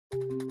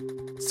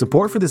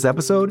Support for this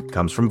episode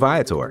comes from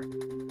Viator.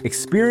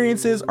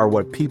 Experiences are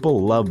what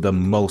people love the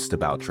most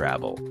about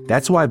travel.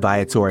 That's why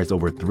Viator has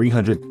over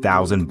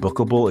 300,000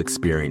 bookable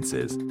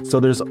experiences,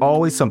 so there's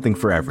always something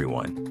for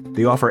everyone.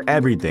 They offer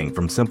everything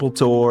from simple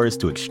tours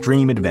to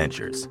extreme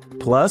adventures.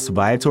 Plus,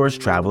 Viator's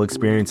travel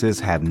experiences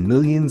have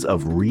millions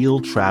of real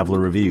traveler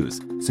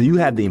reviews, so you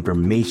have the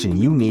information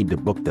you need to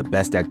book the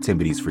best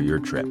activities for your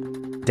trip.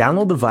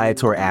 Download the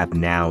Viator app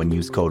now and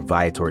use code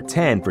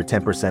Viator10 for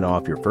 10%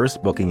 off your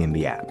first booking in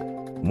the app.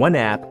 One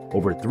app,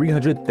 over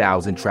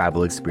 300,000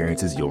 travel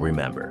experiences you'll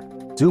remember.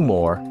 Do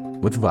more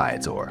with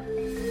Viator.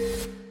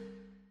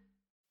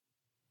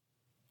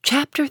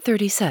 Chapter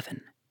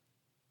 37.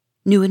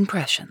 New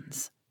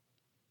Impressions.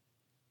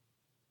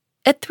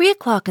 At 3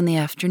 o'clock in the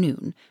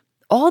afternoon,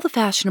 all the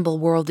fashionable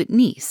world at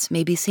Nice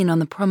may be seen on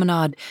the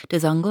Promenade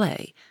des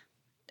Anglais,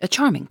 a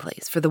charming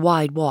place for the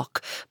wide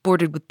walk,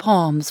 bordered with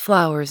palms,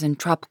 flowers, and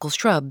tropical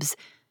shrubs,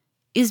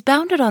 is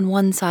bounded on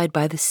one side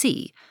by the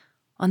sea,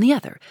 on the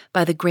other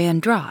by the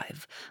Grand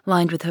Drive,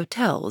 lined with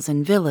hotels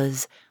and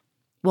villas,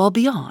 while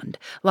beyond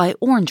lie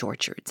orange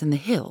orchards and the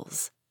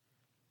hills.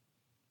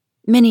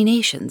 Many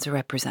nations are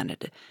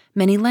represented,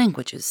 many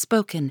languages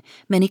spoken,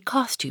 many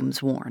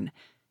costumes worn,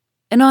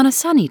 and on a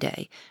sunny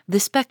day the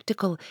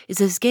spectacle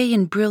is as gay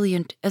and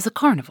brilliant as a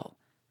carnival.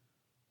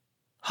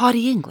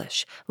 Haughty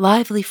English,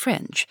 lively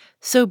French,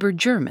 sober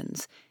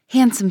Germans,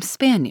 handsome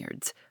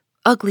Spaniards,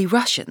 ugly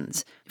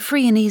Russians,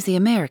 free and easy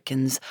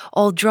Americans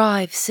all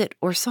drive, sit,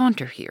 or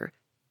saunter here,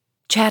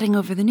 chatting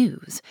over the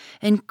news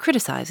and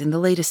criticizing the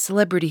latest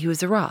celebrity who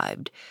has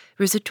arrived,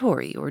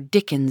 Risottori or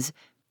Dickens,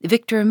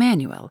 Victor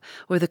Emmanuel,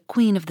 or the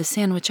Queen of the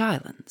Sandwich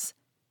Islands.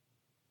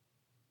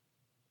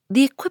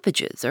 The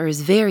equipages are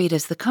as varied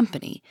as the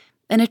company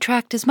and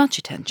attract as much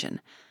attention,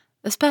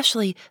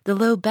 especially the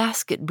low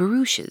basket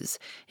barouches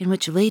in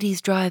which ladies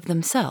drive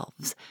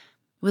themselves,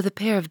 with a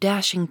pair of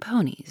dashing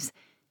ponies,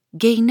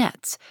 gay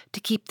nets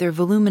to keep their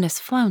voluminous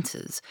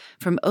flounces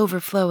from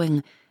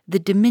overflowing the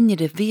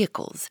diminutive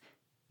vehicles,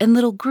 and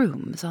little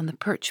grooms on the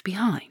perch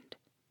behind.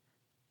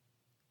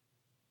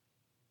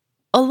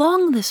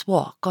 Along this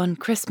walk on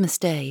Christmas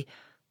Day,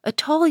 a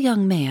tall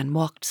young man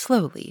walked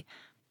slowly,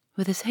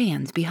 with his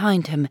hands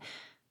behind him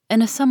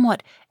and a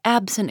somewhat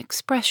absent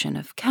expression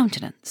of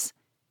countenance.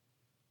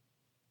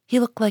 He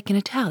looked like an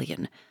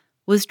Italian,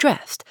 was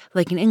dressed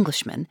like an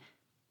Englishman,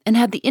 and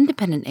had the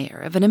independent air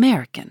of an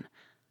American,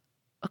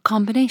 a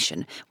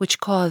combination which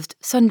caused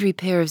sundry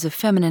pairs of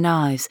feminine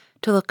eyes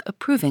to look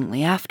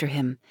approvingly after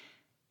him,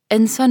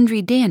 and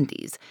sundry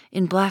dandies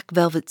in black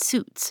velvet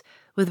suits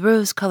with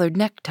rose-colored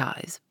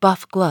neckties,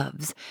 buff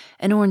gloves,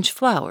 and orange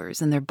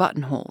flowers in their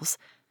buttonholes,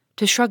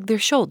 to shrug their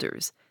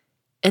shoulders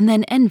and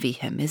then envy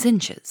him his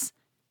inches.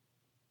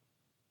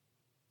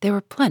 There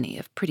were plenty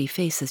of pretty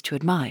faces to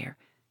admire,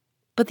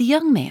 but the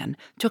young man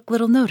took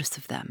little notice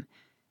of them,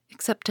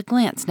 except to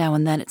glance now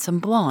and then at some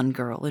blonde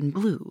girl in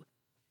blue.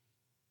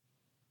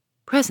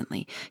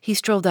 Presently he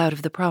strolled out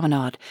of the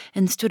promenade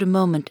and stood a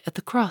moment at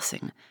the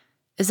crossing,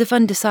 as if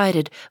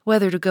undecided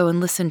whether to go and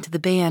listen to the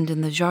band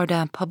in the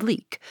Jardin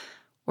Public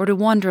or to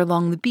wander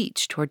along the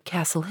beach toward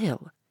Castle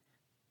Hill.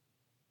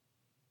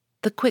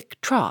 The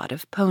quick trot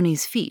of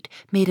ponies' feet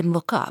made him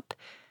look up,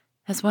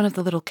 as one of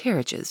the little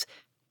carriages,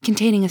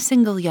 containing a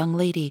single young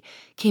lady,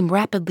 came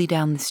rapidly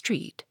down the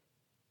street.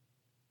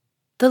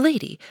 The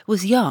lady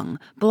was young,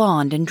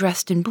 blonde, and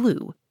dressed in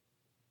blue.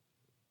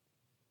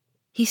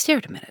 He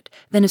stared a minute,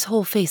 then his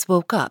whole face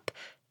woke up,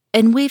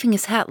 and waving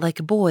his hat like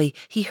a boy,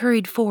 he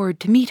hurried forward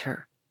to meet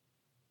her.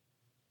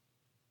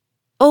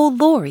 "Oh,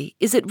 Laurie,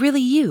 is it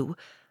really you?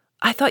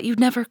 I thought you'd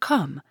never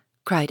come,"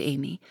 cried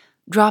Amy,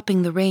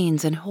 dropping the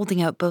reins and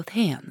holding out both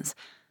hands,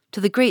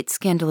 to the great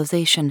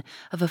scandalization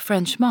of a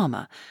French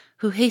mamma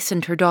who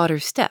hastened her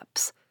daughter's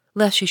steps,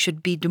 lest she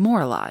should be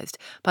demoralized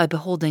by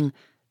beholding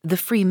the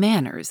free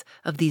manners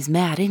of these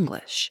mad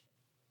English.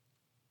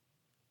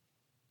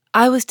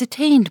 "I was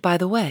detained by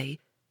the way,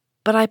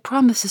 but I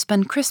promised to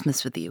spend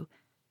Christmas with you,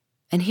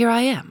 and here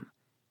I am."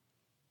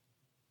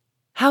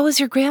 "How is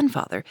your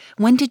grandfather?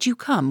 When did you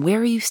come?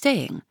 Where are you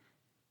staying?"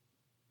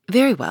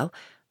 "Very well.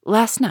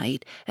 Last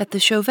night, at the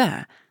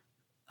Chauvin.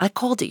 I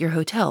called at your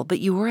hotel, but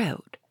you were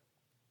out."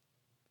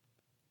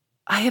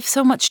 "I have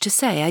so much to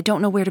say, I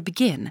don't know where to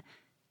begin.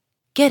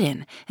 Get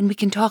in, and we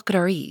can talk at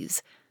our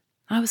ease.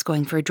 I was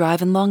going for a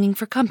drive and longing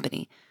for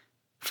company.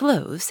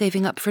 Flo's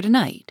saving up for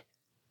tonight."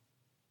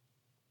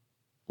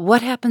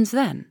 "What happens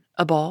then?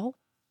 A ball?"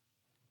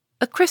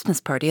 "A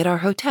Christmas party at our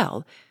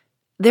hotel.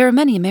 There are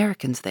many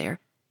Americans there,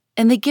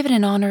 and they give it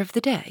in honor of the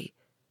day.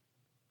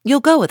 You'll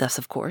go with us,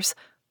 of course.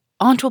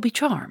 Aunt will be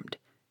charmed."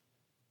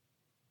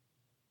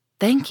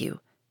 "Thank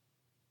you.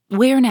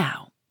 Where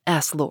now?"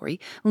 asked Laurie,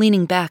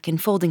 leaning back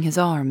and folding his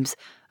arms,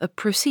 a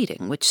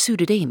proceeding which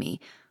suited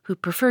Amy, who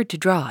preferred to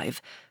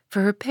drive,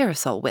 for her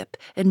parasol whip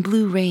and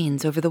blue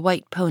reins over the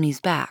white ponies'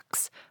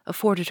 backs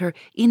afforded her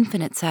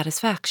infinite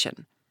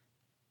satisfaction.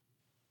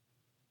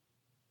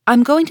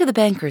 "I'm going to the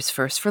banker's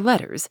first for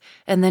letters,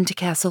 and then to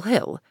Castle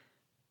Hill.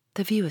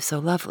 The view is so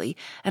lovely,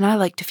 and I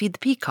like to feed the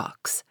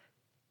peacocks.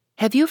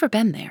 Have you ever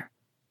been there?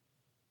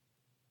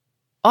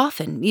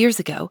 Often, years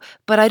ago,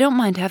 but I don't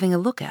mind having a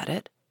look at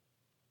it.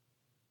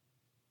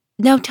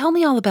 Now tell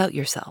me all about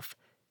yourself.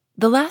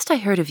 The last I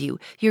heard of you,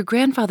 your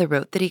grandfather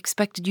wrote that he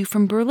expected you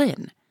from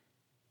Berlin.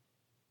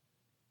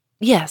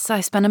 Yes, I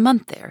spent a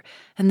month there,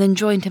 and then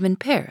joined him in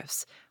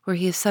Paris, where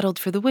he is settled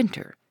for the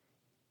winter.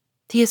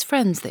 He has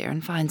friends there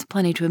and finds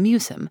plenty to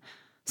amuse him,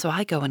 so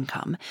I go and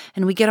come,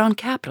 and we get on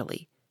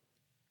capitally.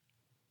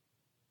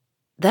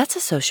 That's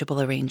a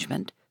sociable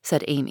arrangement,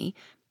 said Amy,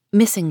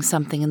 missing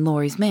something in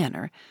Laurie's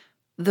manner,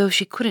 though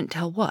she couldn't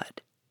tell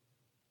what.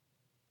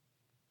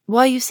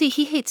 Why, you see,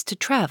 he hates to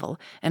travel,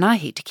 and I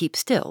hate to keep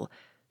still,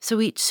 so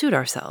we each suit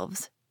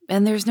ourselves,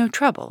 and there's no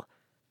trouble.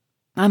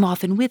 I'm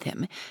often with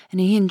him, and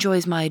he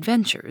enjoys my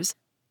adventures,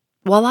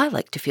 while I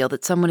like to feel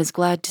that someone is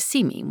glad to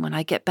see me when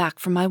I get back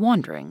from my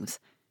wanderings.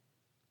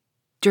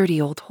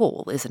 Dirty old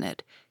hole, isn't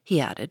it? He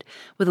added,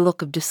 with a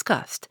look of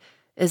disgust,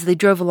 as they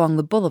drove along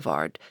the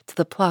boulevard to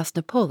the Place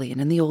Napoleon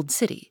in the old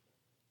city.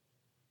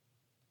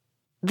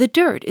 The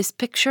dirt is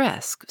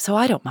picturesque, so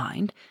I don't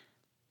mind.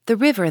 The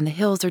river and the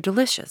hills are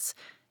delicious,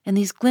 and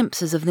these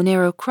glimpses of the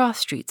narrow cross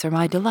streets are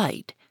my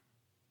delight.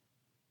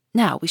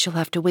 Now we shall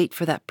have to wait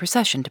for that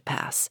procession to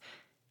pass.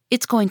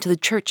 It's going to the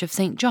Church of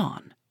St.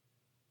 John.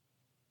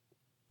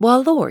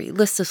 While Laurie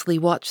listlessly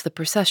watched the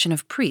procession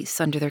of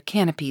priests under their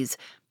canopies,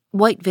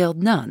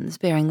 white-veiled nuns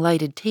bearing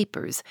lighted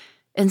tapers,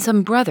 and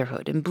some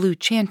brotherhood in blue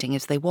chanting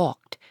as they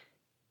walked,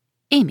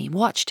 Amy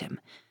watched him,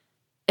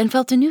 and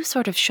felt a new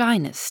sort of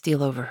shyness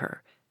steal over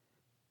her.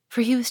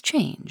 For he was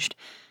changed,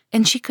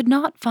 and she could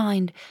not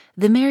find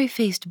the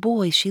merry-faced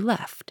boy she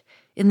left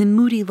in the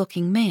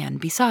moody-looking man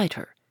beside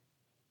her.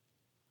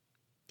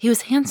 He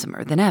was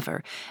handsomer than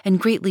ever, and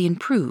greatly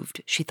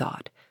improved, she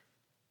thought.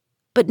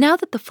 But now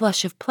that the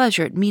flush of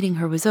pleasure at meeting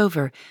her was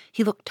over,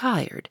 he looked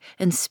tired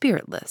and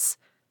spiritless.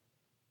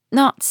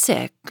 Not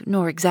sick,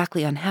 nor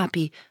exactly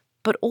unhappy,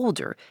 but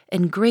older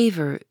and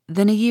graver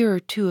than a year or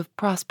two of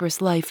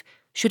prosperous life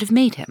should have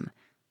made him.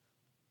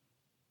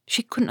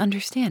 She couldn't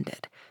understand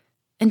it,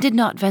 and did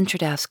not venture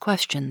to ask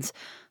questions,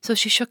 so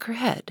she shook her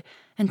head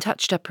and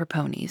touched up her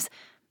ponies,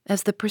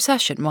 as the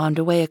procession wound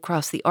away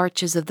across the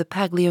arches of the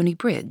Paglioni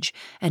Bridge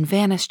and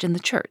vanished in the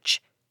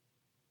church.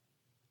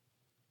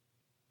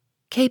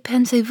 "Que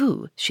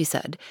pensez-vous?" she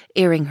said,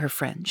 airing her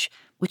French,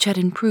 which had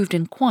improved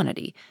in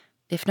quantity,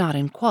 if not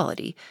in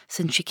quality,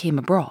 since she came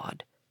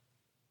abroad.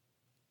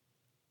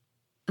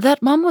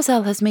 "That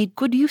mademoiselle has made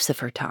good use of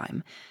her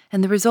time,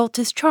 and the result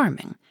is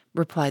charming,"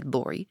 replied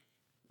Laurie,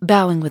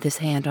 bowing with his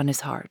hand on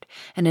his heart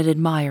and an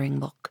admiring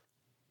look.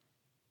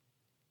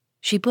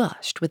 She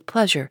blushed with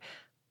pleasure,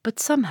 but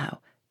somehow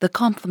the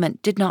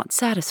compliment did not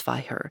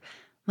satisfy her,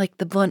 like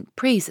the blunt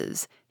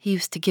praises he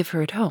used to give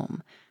her at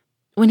home,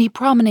 when he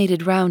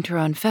promenaded round her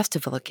on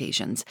festival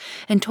occasions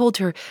and told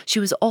her she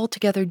was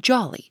altogether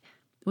jolly,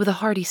 with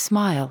a hearty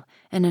smile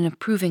and an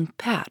approving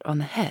pat on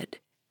the head.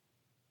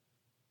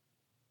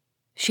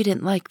 She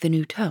didn't like the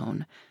new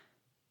tone,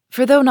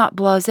 for though not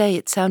blasé,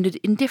 it sounded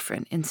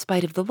indifferent in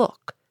spite of the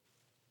look.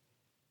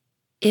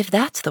 If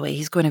that's the way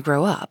he's going to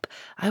grow up,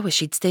 I wish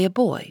he'd stay a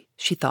boy,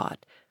 she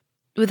thought,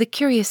 with a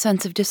curious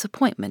sense of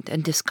disappointment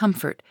and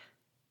discomfort,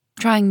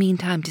 trying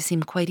meantime to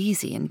seem quite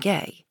easy and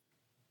gay.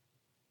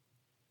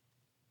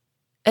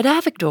 At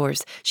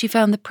Avigdor's she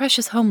found the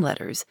precious home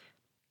letters,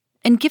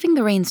 and giving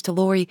the reins to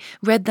Laurie,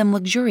 read them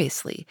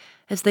luxuriously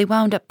as they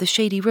wound up the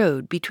shady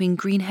road between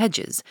green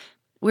hedges,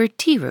 where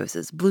tea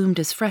roses bloomed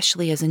as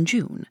freshly as in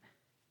June.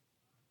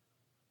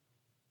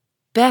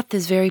 "Beth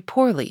is very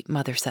poorly,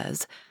 Mother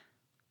says.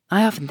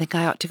 I often think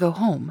I ought to go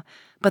home,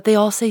 but they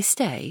all say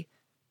stay.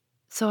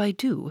 So I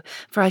do,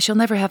 for I shall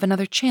never have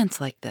another chance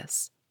like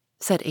this,"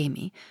 said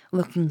Amy,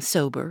 looking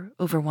sober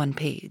over one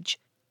page.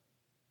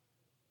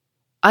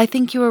 "I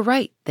think you are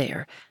right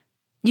there.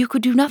 You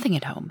could do nothing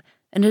at home,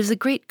 and it is a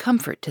great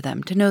comfort to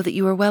them to know that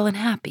you are well and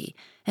happy,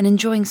 and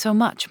enjoying so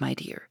much, my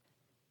dear."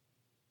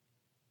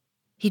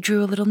 He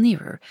drew a little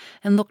nearer,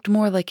 and looked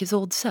more like his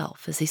old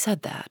self as he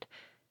said that,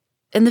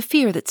 and the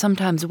fear that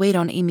sometimes weighed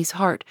on Amy's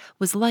heart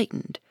was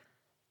lightened,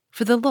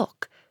 for the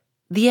look,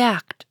 the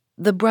act,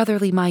 the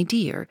brotherly "my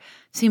dear,"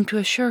 seemed to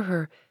assure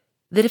her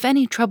that if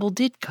any trouble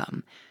did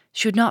come,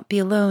 she would not be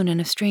alone in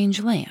a strange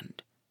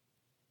land.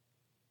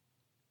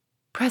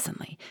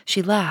 Presently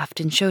she laughed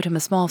and showed him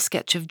a small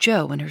sketch of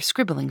Jo in her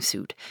scribbling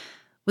suit,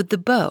 with the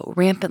bow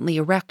rampantly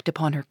erect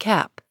upon her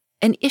cap,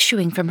 and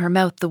issuing from her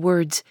mouth the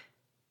words,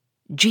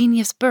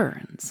 "Genius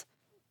Burns."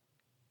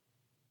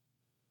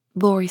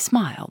 Laurie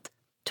smiled,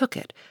 took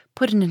it,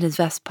 put it in his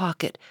vest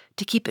pocket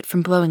to keep it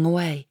from blowing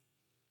away,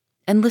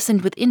 and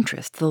listened with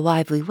interest to the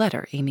lively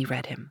letter Amy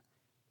read him.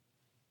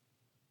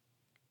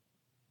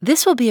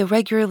 "This will be a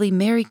regularly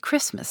Merry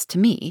Christmas to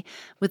me,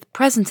 with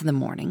presents in the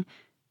morning,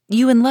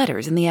 you and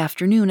letters in the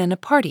afternoon, and a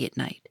party at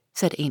night,"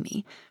 said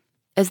Amy,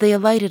 as they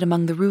alighted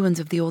among the ruins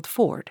of the old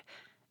fort,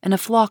 and a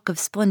flock of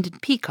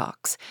splendid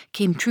peacocks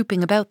came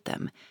trooping about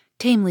them,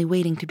 tamely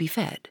waiting to be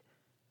fed.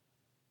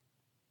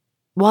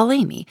 While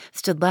Amy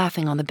stood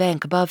laughing on the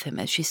bank above him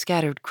as she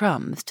scattered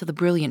crumbs to the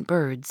brilliant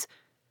birds,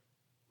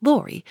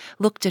 Laurie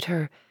looked at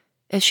her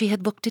as she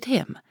had looked at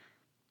him,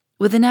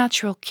 with a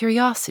natural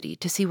curiosity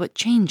to see what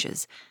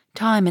changes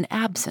time and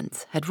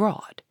absence had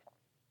wrought.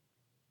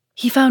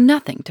 He found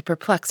nothing to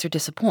perplex or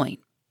disappoint,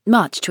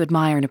 much to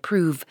admire and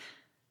approve,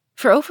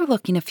 for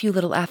overlooking a few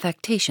little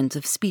affectations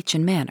of speech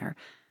and manner,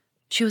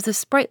 she was as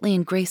sprightly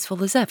and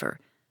graceful as ever,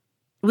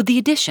 with the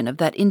addition of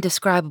that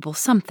indescribable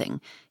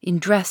something in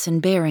dress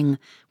and bearing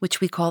which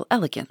we call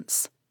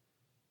elegance.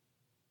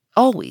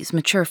 Always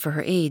mature for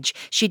her age,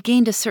 she had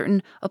gained a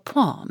certain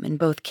aplomb in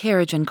both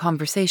carriage and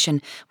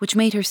conversation which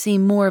made her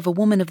seem more of a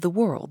woman of the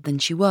world than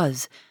she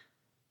was.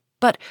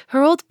 But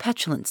her old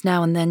petulance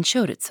now and then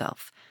showed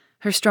itself,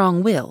 her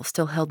strong will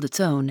still held its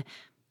own,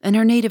 and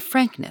her native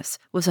frankness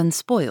was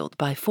unspoiled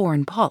by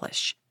foreign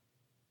polish.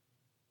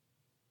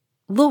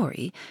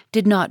 Laurie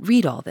did not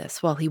read all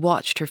this while he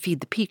watched her feed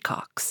the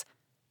peacocks,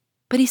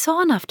 but he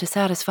saw enough to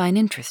satisfy and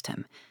interest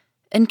him,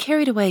 and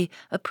carried away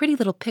a pretty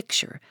little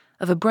picture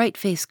of a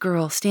bright-faced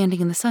girl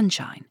standing in the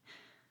sunshine,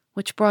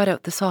 which brought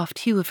out the soft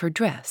hue of her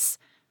dress,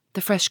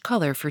 the fresh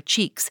color of her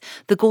cheeks,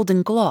 the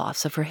golden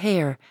gloss of her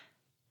hair,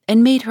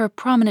 and made her a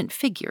prominent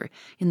figure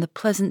in the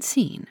pleasant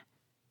scene.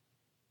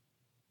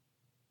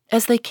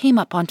 As they came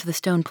up onto the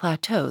stone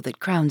plateau that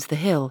crowns the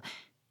hill,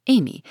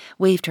 Amy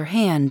waved her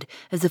hand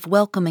as if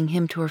welcoming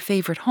him to her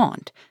favorite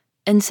haunt,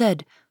 and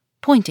said,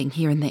 pointing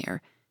here and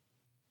there,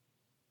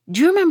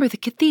 "Do you remember the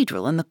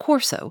cathedral and the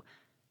Corso,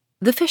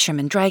 the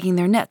fishermen dragging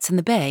their nets in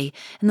the bay,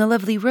 and the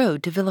lovely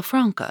road to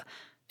Villafranca,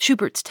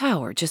 Schubert's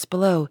Tower just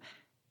below,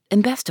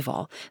 and best of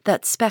all,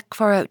 that speck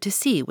far out to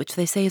sea which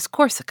they say is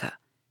Corsica?"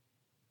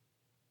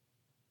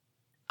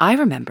 "I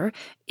remember.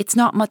 It's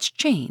not much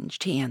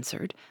changed," he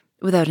answered,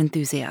 without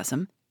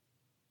enthusiasm.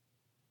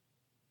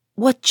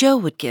 "What Joe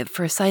would give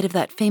for a sight of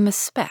that famous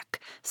speck,"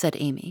 said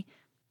Amy,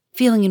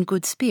 feeling in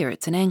good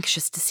spirits and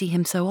anxious to see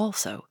him so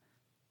also.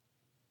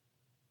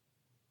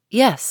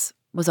 "Yes,"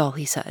 was all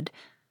he said,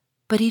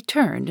 but he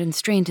turned and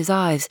strained his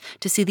eyes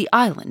to see the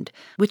island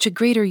which a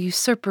greater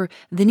usurper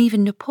than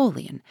even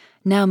Napoleon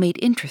now made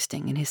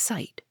interesting in his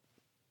sight.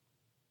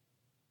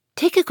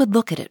 "Take a good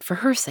look at it for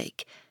her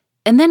sake,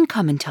 and then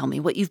come and tell me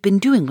what you've been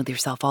doing with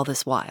yourself all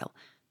this while,"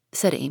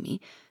 said Amy,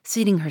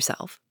 seating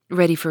herself,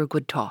 ready for a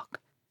good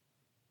talk.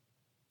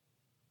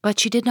 But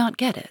she did not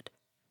get it.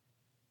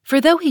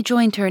 For though he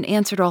joined her and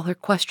answered all her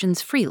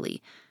questions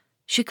freely,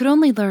 she could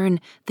only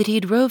learn that he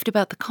had roved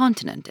about the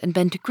continent and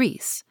been to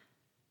Greece.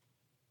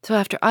 So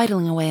after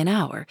idling away an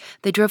hour,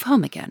 they drove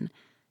home again,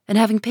 and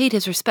having paid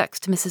his respects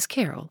to Mrs.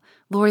 Carroll,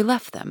 Laurie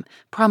left them,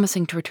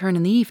 promising to return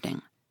in the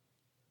evening.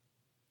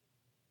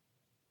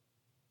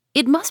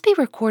 It must be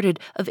recorded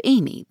of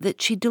Amy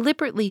that she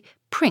deliberately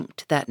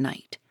prinked that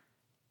night.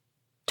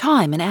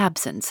 Time and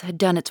absence had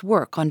done its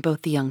work on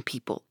both the young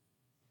people.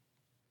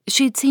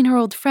 She had seen her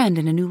old friend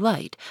in a new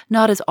light,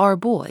 not as our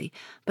boy,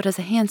 but as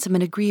a handsome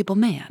and agreeable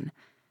man,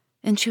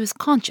 and she was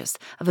conscious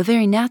of a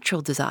very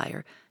natural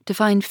desire to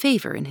find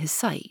favor in his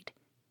sight.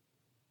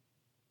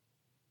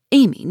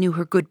 Amy knew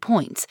her good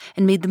points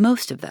and made the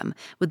most of them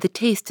with the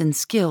taste and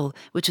skill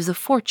which is a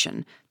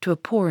fortune to a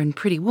poor and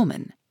pretty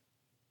woman.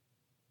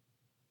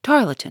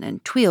 Tarleton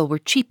and Tweil were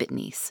cheap at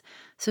Nice,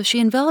 so she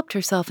enveloped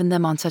herself in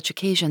them on such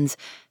occasions,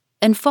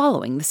 and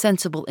following the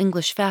sensible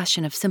English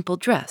fashion of simple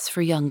dress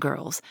for young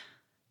girls,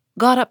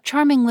 got up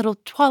charming little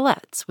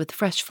toilettes with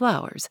fresh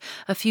flowers,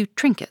 a few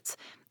trinkets,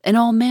 and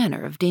all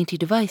manner of dainty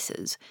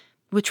devices,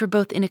 which were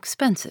both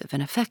inexpensive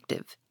and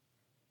effective.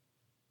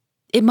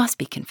 It must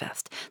be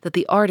confessed that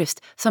the artist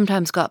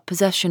sometimes got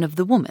possession of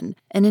the woman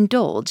and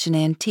indulged in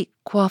antique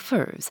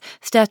coiffures,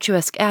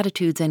 statuesque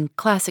attitudes, and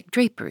classic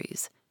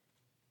draperies.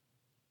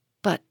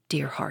 But,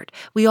 dear heart,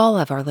 we all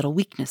have our little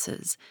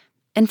weaknesses,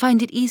 and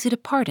find it easy to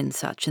pardon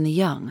such in the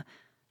young,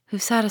 who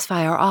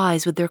satisfy our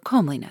eyes with their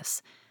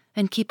comeliness,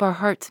 and keep our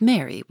hearts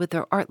merry with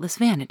their artless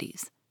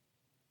vanities.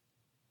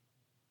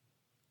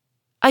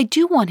 "I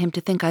do want him to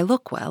think I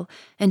look well,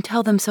 and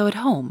tell them so at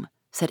home,"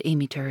 said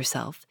Amy to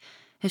herself,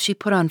 as she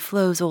put on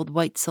Flo's old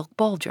white silk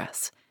ball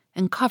dress,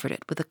 and covered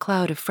it with a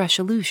cloud of fresh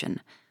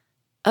illusion,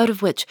 out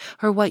of which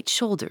her white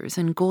shoulders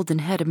and golden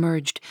head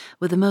emerged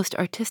with a most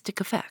artistic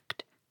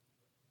effect.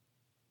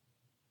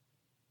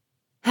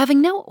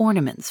 Having no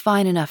ornaments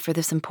fine enough for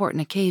this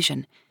important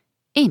occasion,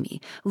 Amy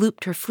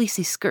looped her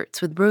fleecy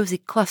skirts with rosy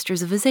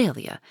clusters of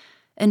azalea,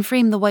 and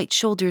framed the white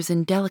shoulders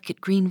in delicate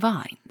green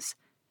vines.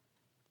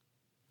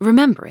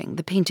 Remembering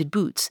the painted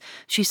boots,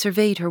 she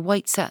surveyed her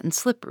white satin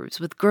slippers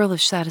with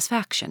girlish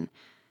satisfaction,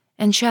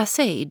 and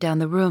chassed down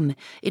the room,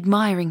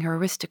 admiring her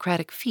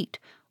aristocratic feet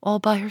all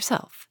by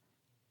herself.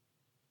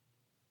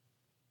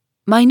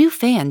 "My new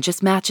fan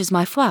just matches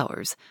my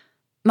flowers.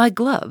 My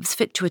gloves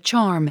fit to a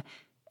charm,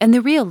 and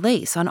the real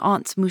lace on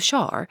Aunt's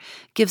mouchoir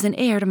gives an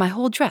air to my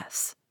whole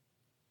dress.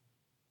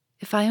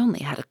 If I only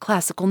had a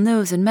classical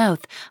nose and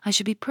mouth, I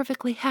should be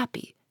perfectly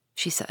happy,"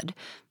 she said,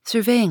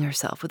 surveying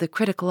herself with a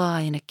critical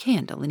eye and a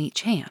candle in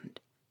each hand.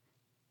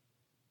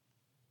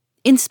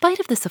 In spite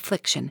of this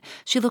affliction,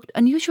 she looked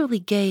unusually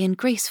gay and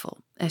graceful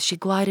as she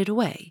glided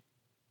away.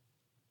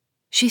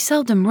 She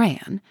seldom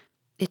ran.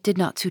 It did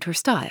not suit her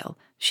style,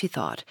 she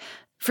thought,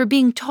 for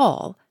being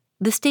tall,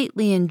 The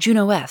stately and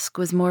Juno-esque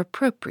was more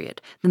appropriate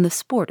than the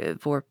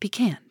sportive or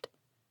piquant.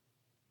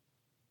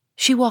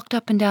 She walked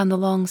up and down the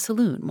long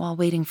saloon while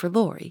waiting for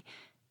Laurie,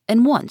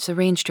 and once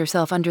arranged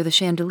herself under the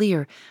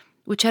chandelier,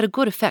 which had a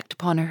good effect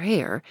upon her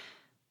hair.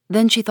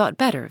 Then she thought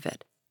better of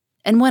it,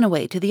 and went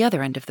away to the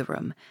other end of the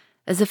room,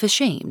 as if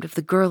ashamed of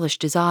the girlish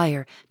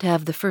desire to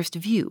have the first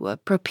view a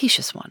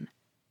propitious one.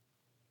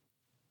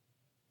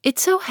 It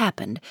so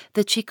happened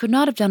that she could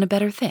not have done a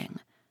better thing,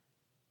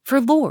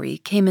 for Laurie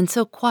came in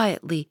so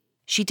quietly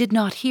she did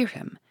not hear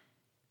him,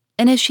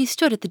 and as she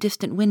stood at the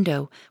distant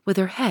window with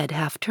her head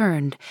half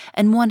turned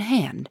and one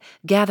hand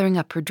gathering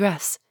up her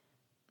dress,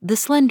 the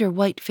slender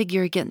white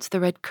figure against the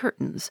red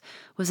curtains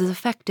was as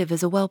effective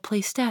as a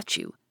well-placed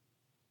statue.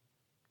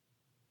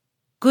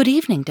 "Good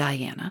evening,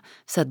 Diana,"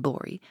 said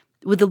Laurie,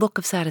 with the look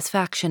of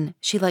satisfaction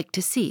she liked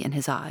to see in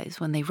his eyes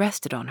when they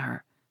rested on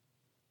her.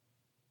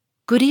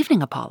 "Good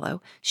evening,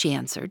 Apollo," she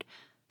answered,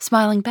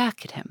 smiling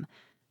back at him,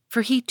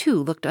 for he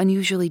too looked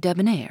unusually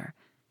debonair,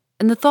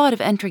 and the thought of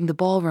entering the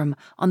ballroom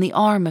on the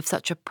arm of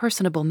such a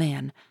personable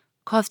man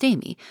caused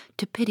Amy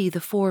to pity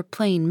the poor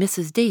plain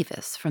Mrs.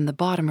 Davis from the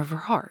bottom of her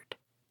heart.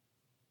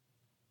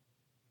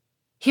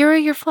 "Here are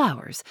your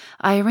flowers.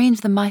 I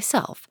arranged them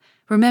myself,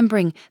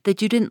 remembering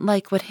that you didn't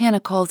like what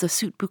Hannah calls a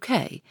suit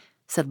bouquet,"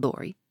 said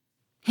Laurie,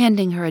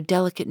 handing her a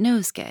delicate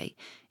nosegay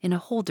in a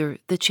holder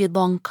that she had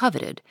long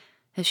coveted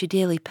as she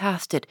daily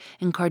passed it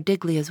in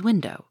Cardiglia's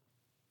window.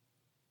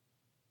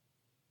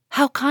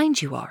 "How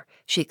kind you are,"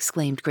 she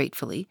exclaimed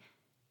gratefully.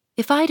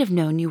 "If I'd have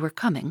known you were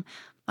coming,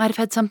 I'd have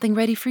had something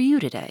ready for you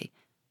today,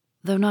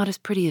 though not as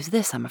pretty as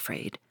this, I'm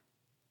afraid."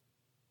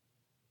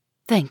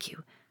 "Thank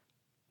you.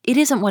 It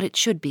isn't what it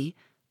should be,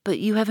 but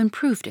you have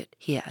improved it,"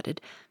 he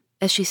added,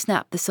 as she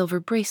snapped the silver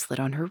bracelet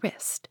on her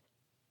wrist.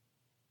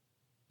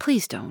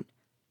 "Please don't.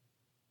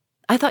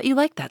 I thought you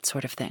liked that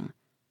sort of thing."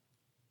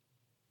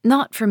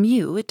 "Not from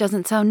you. It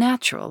doesn't sound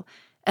natural,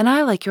 and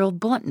I like your old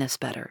bluntness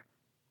better."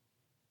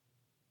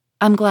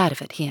 "I'm glad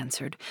of it," he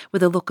answered,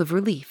 with a look of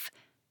relief,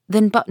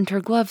 then buttoned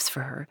her gloves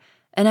for her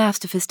and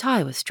asked if his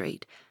tie was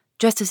straight,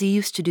 just as he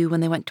used to do when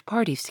they went to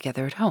parties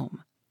together at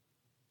home.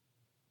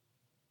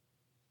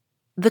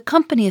 The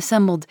company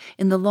assembled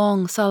in the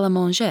long salle à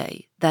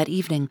manger that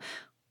evening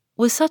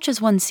was such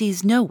as one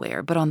sees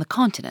nowhere but on the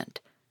continent.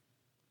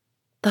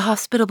 The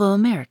hospitable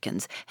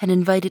Americans had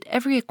invited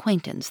every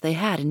acquaintance they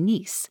had in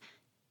Nice,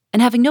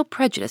 and having no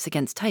prejudice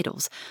against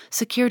titles,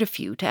 secured a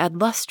few to add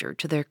luster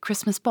to their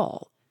Christmas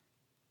ball.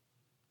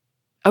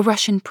 A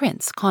Russian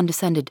prince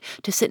condescended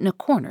to sit in a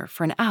corner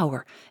for an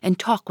hour and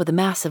talk with a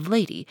massive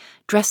lady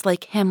dressed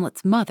like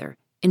Hamlet's mother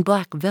in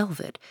black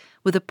velvet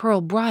with a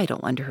pearl bridle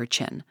under her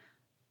chin.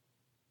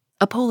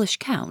 A Polish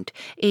count,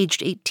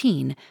 aged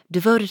 18,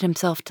 devoted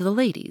himself to the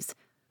ladies,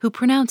 who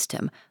pronounced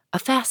him a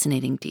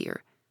fascinating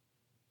dear,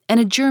 and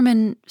a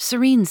German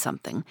serene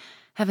something,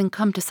 having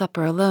come to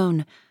supper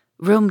alone,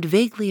 roamed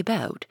vaguely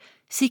about,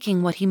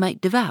 seeking what he might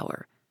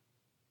devour.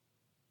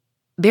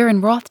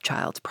 Baron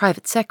Rothschild's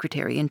private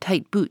secretary in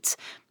tight boots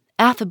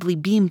affably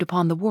beamed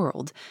upon the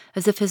world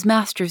as if his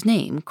master's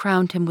name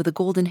crowned him with a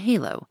golden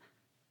halo.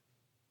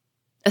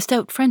 A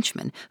stout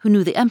Frenchman who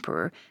knew the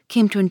Emperor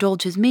came to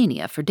indulge his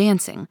mania for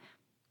dancing,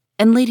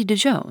 and Lady de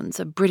Jones,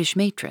 a British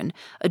matron,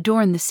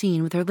 adorned the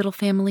scene with her little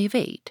family of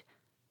 8.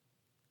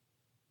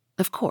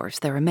 Of course,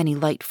 there were many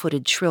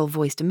light-footed,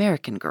 shrill-voiced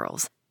American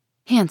girls,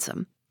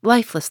 handsome,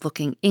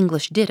 lifeless-looking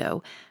English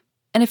ditto,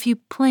 and a few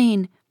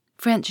plain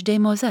French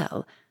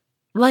demoiselles,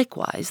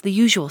 likewise the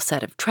usual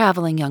set of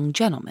traveling young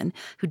gentlemen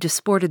who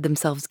disported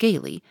themselves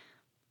gaily,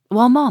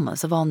 while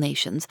mammas of all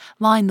nations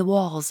lined the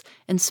walls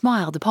and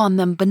smiled upon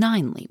them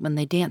benignly when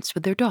they danced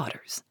with their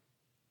daughters.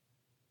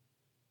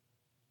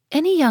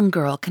 Any young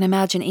girl can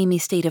imagine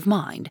Amy's state of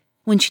mind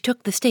when she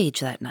took the stage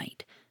that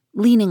night,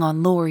 leaning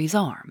on Laurie's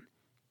arm.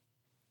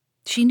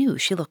 She knew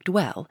she looked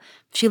well,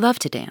 she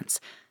loved to dance,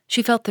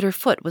 she felt that her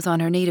foot was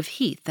on her native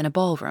heath in a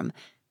ballroom,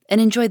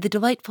 and enjoyed the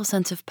delightful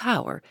sense of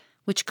power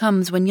which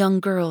comes when young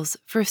girls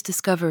first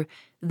discover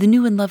the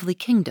new and lovely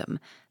kingdom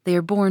they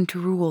are born to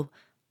rule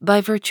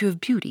by virtue of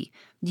beauty,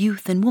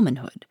 youth, and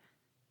womanhood.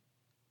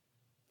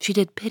 She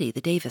did pity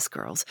the Davis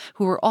girls,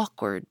 who were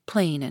awkward,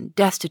 plain, and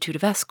destitute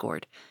of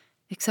escort,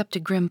 except a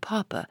grim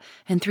papa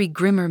and 3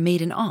 grimmer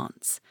maiden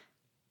aunts,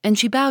 and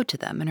she bowed to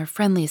them in her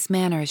friendliest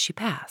manner as she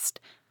passed,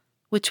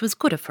 which was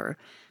good of her,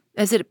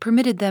 as it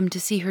permitted them to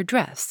see her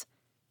dress,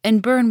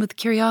 and burn with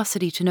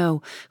curiosity to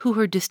know who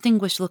her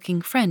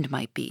distinguished-looking friend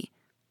might be.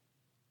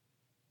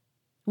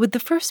 With the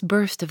first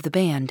burst of the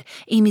band,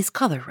 Amy's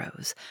color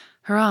rose,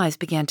 her eyes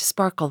began to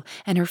sparkle,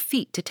 and her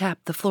feet to tap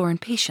the floor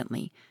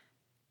impatiently,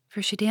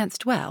 for she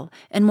danced well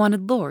and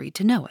wanted Laurie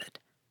to know it.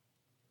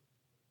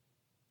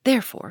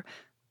 Therefore,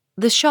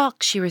 the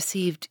shock she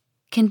received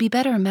can be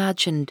better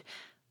imagined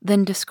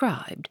than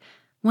described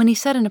when he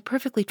said in a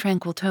perfectly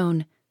tranquil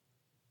tone,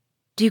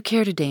 "Do you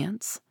care to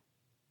dance?"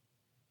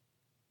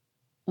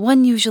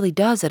 "One usually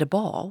does at a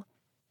ball."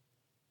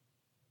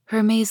 Her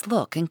amazed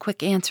look and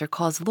quick answer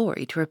caused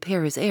Laurie to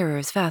repair his error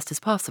as fast as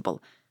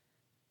possible.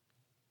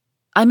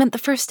 "I meant the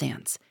first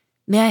dance.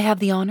 May I have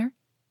the honor?"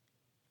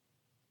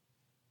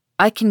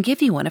 I can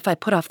give you one if I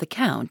put off the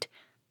Count.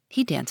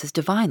 He dances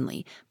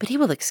divinely, but he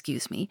will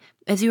excuse me,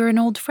 as you are an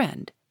old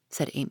friend,"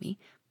 said Amy,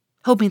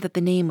 hoping that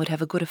the name would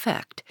have a good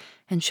effect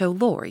and show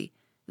Laurie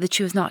that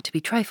she was not to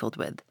be trifled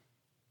with.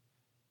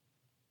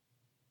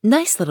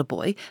 "Nice little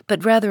boy,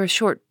 but rather a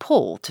short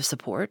pole to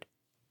support."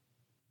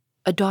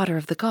 A daughter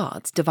of the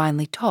gods,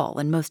 divinely tall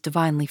and most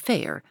divinely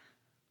fair,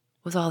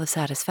 was all the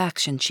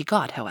satisfaction she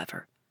got,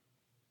 however.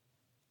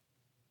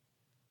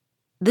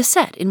 The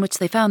set in which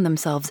they found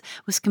themselves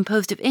was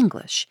composed of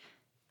English,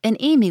 and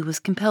Amy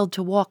was compelled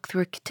to walk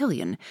through a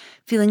cotillion,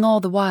 feeling all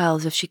the while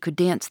as if she could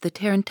dance the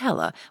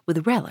tarantella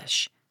with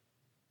relish.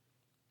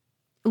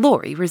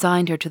 Laurie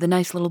resigned her to the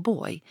nice little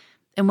boy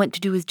and went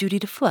to do his duty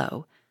to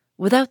Flo,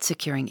 without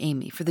securing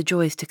Amy for the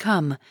joys to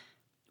come,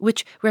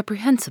 which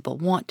reprehensible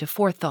want of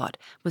forethought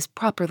was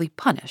properly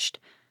punished,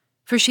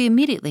 for she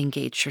immediately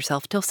engaged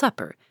herself till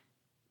supper,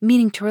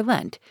 meaning to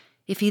relent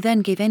if he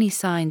then gave any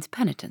signs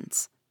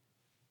penitence.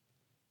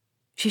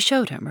 She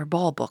showed him her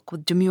ball book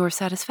with demure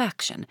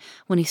satisfaction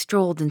when he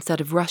strolled instead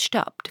of rushed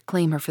up to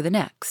claim her for the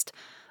next,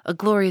 a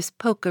glorious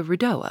polka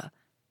Rudowa.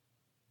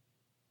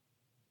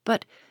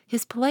 But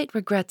his polite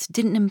regrets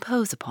didn't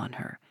impose upon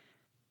her,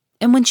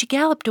 and when she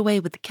galloped away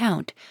with the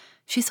Count,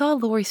 she saw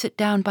Laurie sit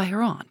down by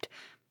her aunt,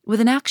 with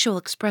an actual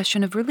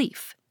expression of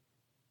relief.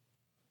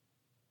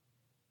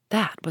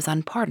 That was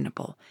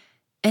unpardonable,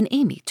 and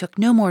Amy took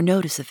no more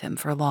notice of him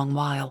for a long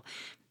while,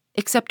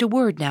 except a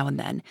word now and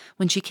then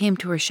when she came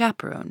to her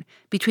chaperone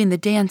between the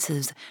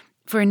dances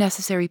for a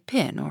necessary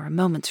pin or a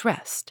moment's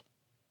rest.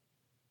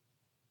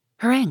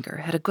 Her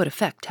anger had a good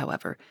effect,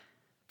 however,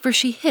 for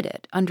she hid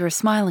it under a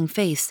smiling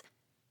face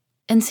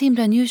and seemed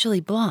unusually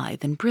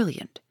blithe and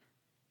brilliant.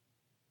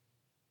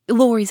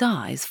 Laurie's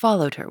eyes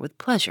followed her with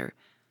pleasure,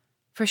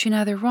 for she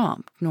neither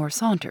romped nor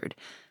sauntered,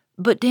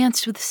 but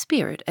danced with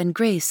spirit and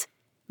grace,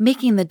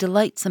 making the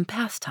delightsome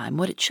pastime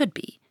what it should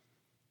be.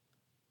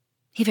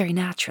 He very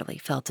naturally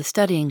fell to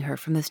studying her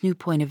from this new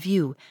point of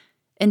view,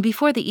 and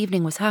before the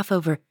evening was half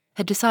over,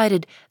 had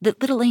decided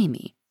that little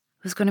Amy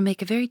was going to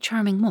make a very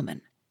charming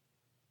woman.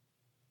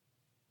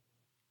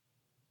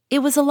 It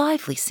was a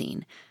lively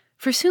scene,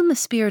 for soon the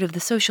spirit of the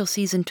social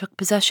season took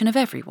possession of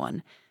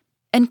everyone,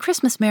 and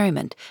Christmas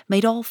merriment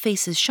made all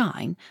faces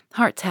shine,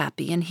 hearts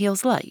happy, and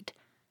heels light.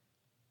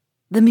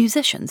 The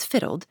musicians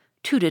fiddled,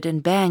 tooted,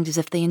 and banged as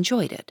if they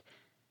enjoyed it.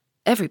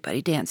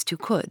 Everybody danced who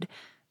could,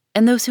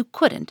 and those who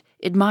couldn't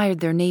admired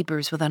their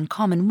neighbors with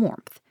uncommon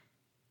warmth.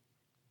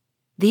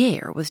 The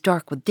air was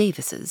dark with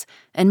Davises,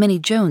 and many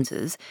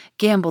Joneses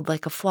gamboled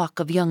like a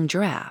flock of young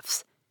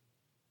giraffes.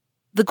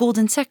 The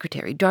golden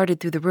secretary darted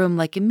through the room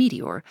like a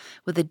meteor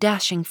with a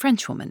dashing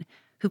Frenchwoman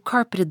who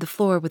carpeted the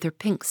floor with her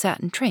pink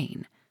satin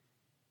train.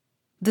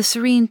 The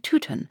serene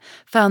Teuton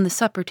found the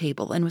supper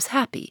table and was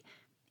happy,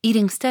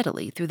 eating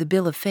steadily through the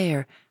bill of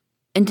fare,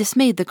 and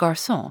dismayed the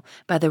garçon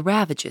by the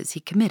ravages he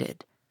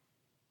committed.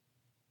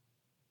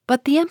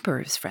 But the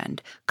emperor's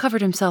friend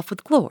covered himself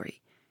with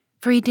glory,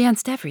 for he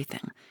danced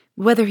everything,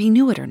 whether he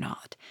knew it or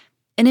not,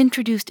 and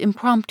introduced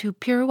impromptu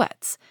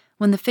pirouettes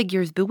when the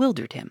figures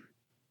bewildered him.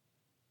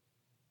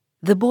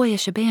 The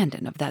boyish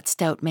abandon of that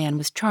stout man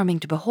was charming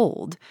to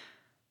behold,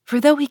 for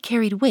though he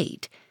carried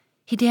weight,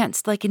 he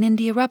danced like an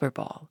India rubber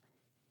ball.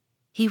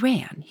 He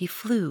ran, he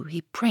flew,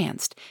 he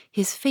pranced,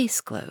 his face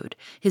glowed,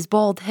 his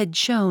bald head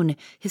shone,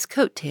 his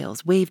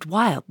coat-tails waved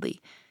wildly,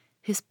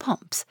 his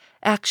pumps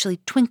actually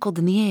twinkled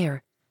in the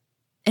air,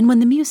 and when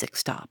the music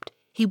stopped,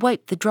 he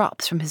wiped the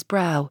drops from his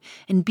brow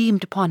and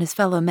beamed upon his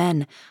fellow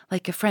men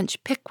like a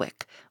French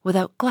Pickwick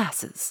without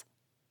glasses.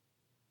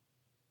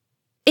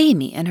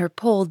 Amy and her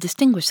pole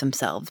distinguished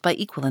themselves by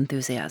equal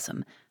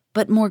enthusiasm,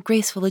 but more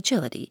graceful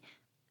agility,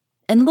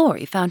 and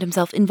Laurie found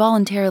himself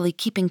involuntarily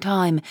keeping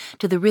time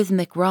to the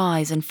rhythmic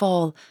rise and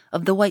fall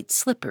of the white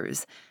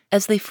slippers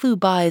as they flew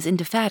by as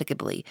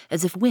indefatigably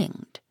as if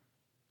winged.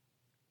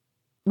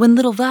 When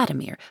little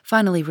Vladimir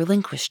finally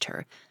relinquished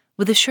her,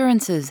 with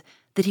assurances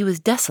that he was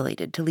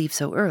desolated to leave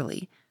so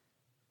early,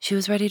 she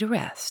was ready to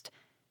rest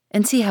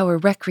and see how her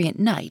recreant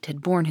knight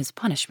had borne his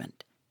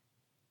punishment.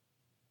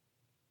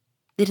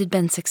 It had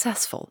been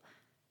successful,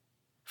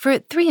 for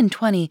at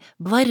 23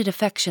 blighted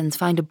affections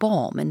find a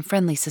balm in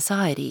friendly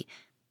society,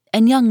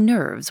 and young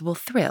nerves will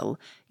thrill,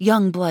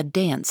 young blood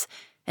dance,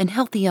 and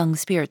healthy young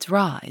spirits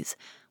rise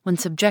when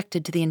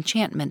subjected to the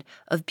enchantment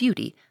of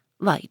beauty,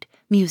 light,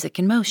 music,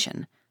 and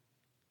motion.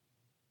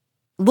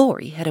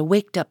 Laurie had a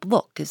waked-up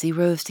look as he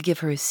rose to give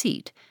her his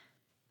seat,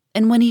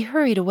 and when he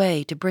hurried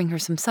away to bring her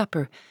some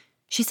supper,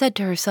 she said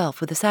to herself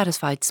with a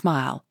satisfied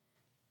smile,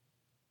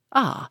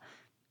 "Ah,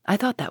 I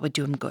thought that would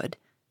do him good."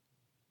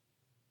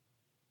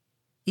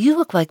 "You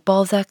look like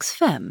Balzac's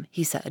femme,"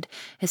 he said,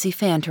 as he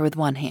fanned her with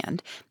one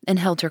hand and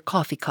held her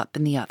coffee cup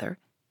in the other.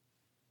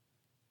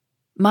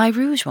 "My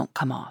rouge won't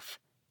come off."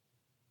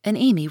 And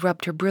Amy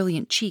rubbed her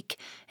brilliant cheek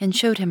and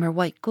showed him her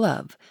white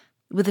glove,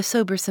 with a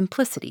sober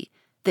simplicity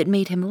that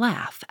made him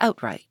laugh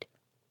outright.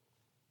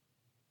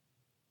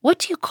 "What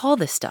do you call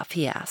this stuff?"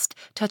 he asked,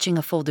 touching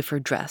a fold of her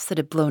dress that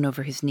had blown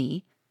over his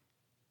knee.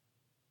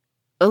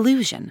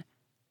 "Illusion."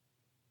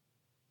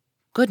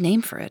 Good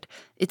name for it.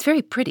 It's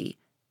very pretty.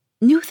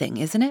 New thing,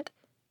 isn't it?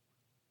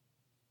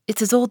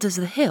 It's as old as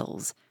the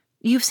hills.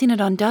 You've seen it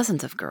on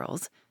dozens of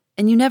girls,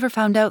 and you never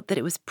found out that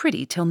it was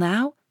pretty till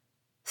now?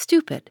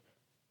 Stupid.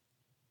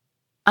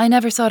 I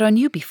never saw it on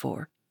you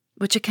before,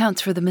 which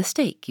accounts for the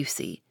mistake, you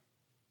see.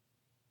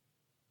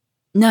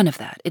 None of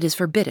that. It is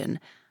forbidden.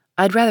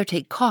 I'd rather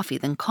take coffee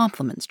than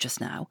compliments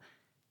just now.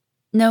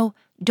 No,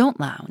 don't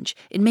lounge.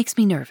 It makes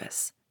me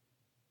nervous.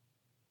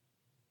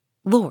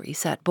 Laurie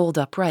sat bolt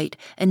upright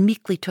and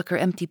meekly took her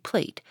empty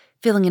plate,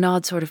 feeling an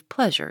odd sort of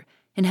pleasure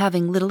in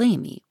having little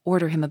Amy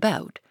order him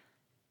about.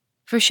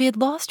 For she had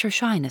lost her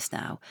shyness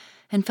now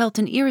and felt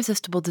an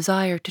irresistible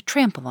desire to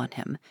trample on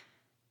him,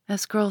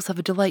 as girls have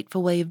a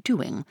delightful way of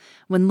doing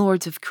when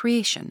lords of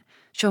creation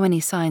show any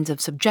signs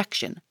of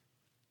subjection.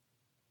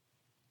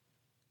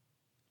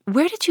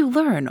 "Where did you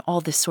learn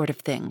all this sort of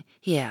thing?"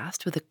 he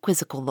asked with a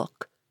quizzical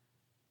look.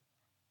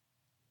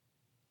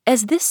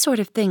 "As this sort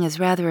of thing is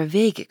rather a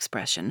vague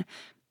expression,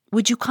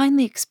 would you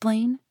kindly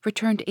explain?"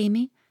 returned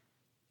Amy,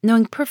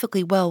 knowing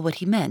perfectly well what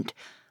he meant,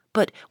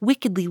 but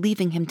wickedly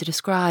leaving him to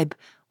describe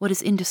what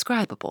is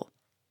indescribable.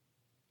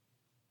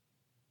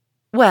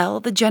 "Well,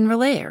 the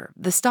general air,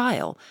 the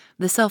style,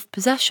 the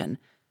self-possession,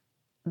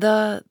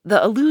 the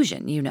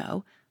illusion, you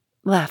know,"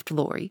 laughed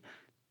Laurie,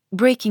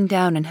 breaking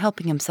down and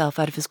helping himself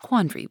out of his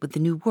quandary with the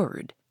new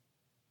word.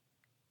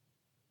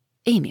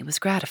 Amy was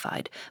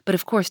gratified, but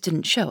of course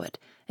didn't show it,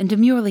 and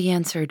demurely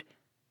answered,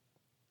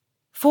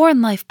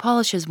 "Foreign life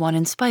polishes one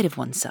in spite of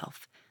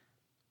oneself.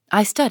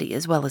 I study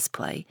as well as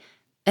play,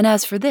 and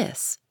as for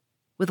this,"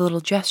 with a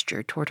little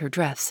gesture toward her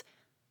dress,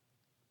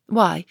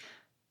 "why,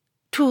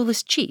 tulle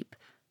is cheap,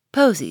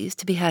 posies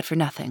to be had for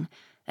nothing,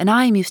 and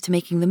I am used to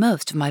making the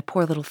most of my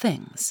poor little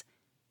things."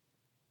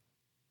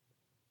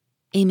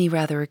 Amy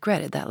rather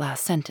regretted that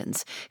last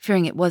sentence,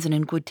 fearing it wasn't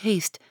in good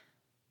taste,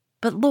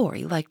 but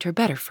Laurie liked her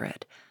better for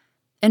it,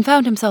 and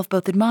found himself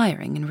both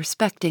admiring and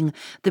respecting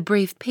the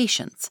brave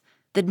patience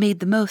that made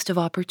the most of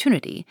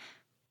opportunity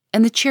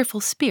and the cheerful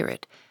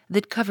spirit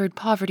that covered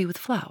poverty with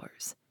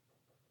flowers.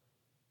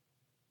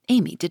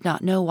 Amy did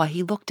not know why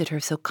he looked at her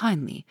so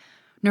kindly,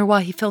 nor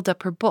why he filled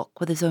up her book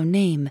with his own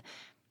name,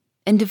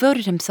 and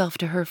devoted himself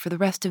to her for the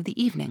rest of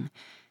the evening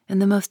in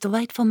the most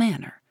delightful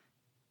manner.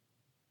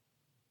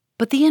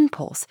 But the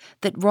impulse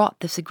that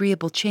wrought this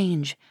agreeable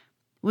change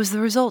was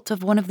the result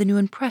of one of the new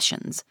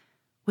impressions,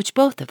 which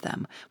both of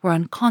them were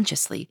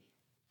unconsciously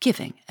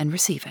giving and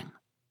receiving.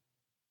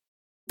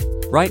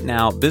 Right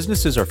now,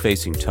 businesses are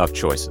facing tough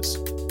choices.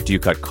 Do you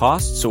cut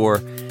costs or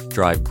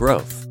drive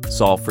growth?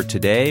 Solve for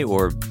today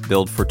or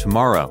build for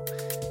tomorrow?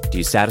 Do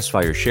you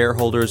satisfy your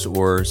shareholders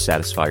or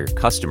satisfy your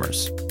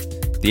customers?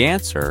 The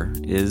answer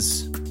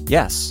is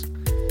yes.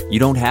 You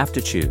don't have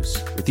to choose.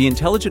 With the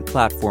intelligent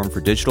platform for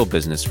digital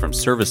business from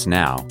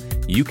ServiceNow,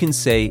 you can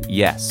say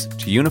yes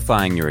to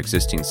unifying your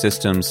existing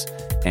systems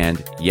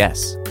and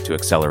yes to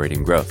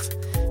accelerating growth.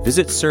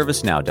 Visit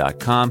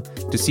ServiceNow.com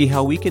to see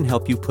how we can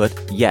help you put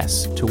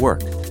yes to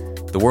work.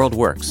 The world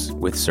works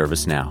with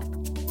ServiceNow.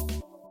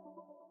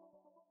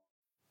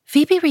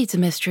 Phoebe Reads a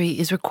Mystery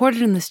is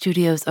recorded in the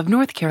studios of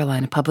North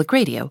Carolina Public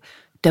Radio,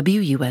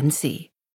 WUNC.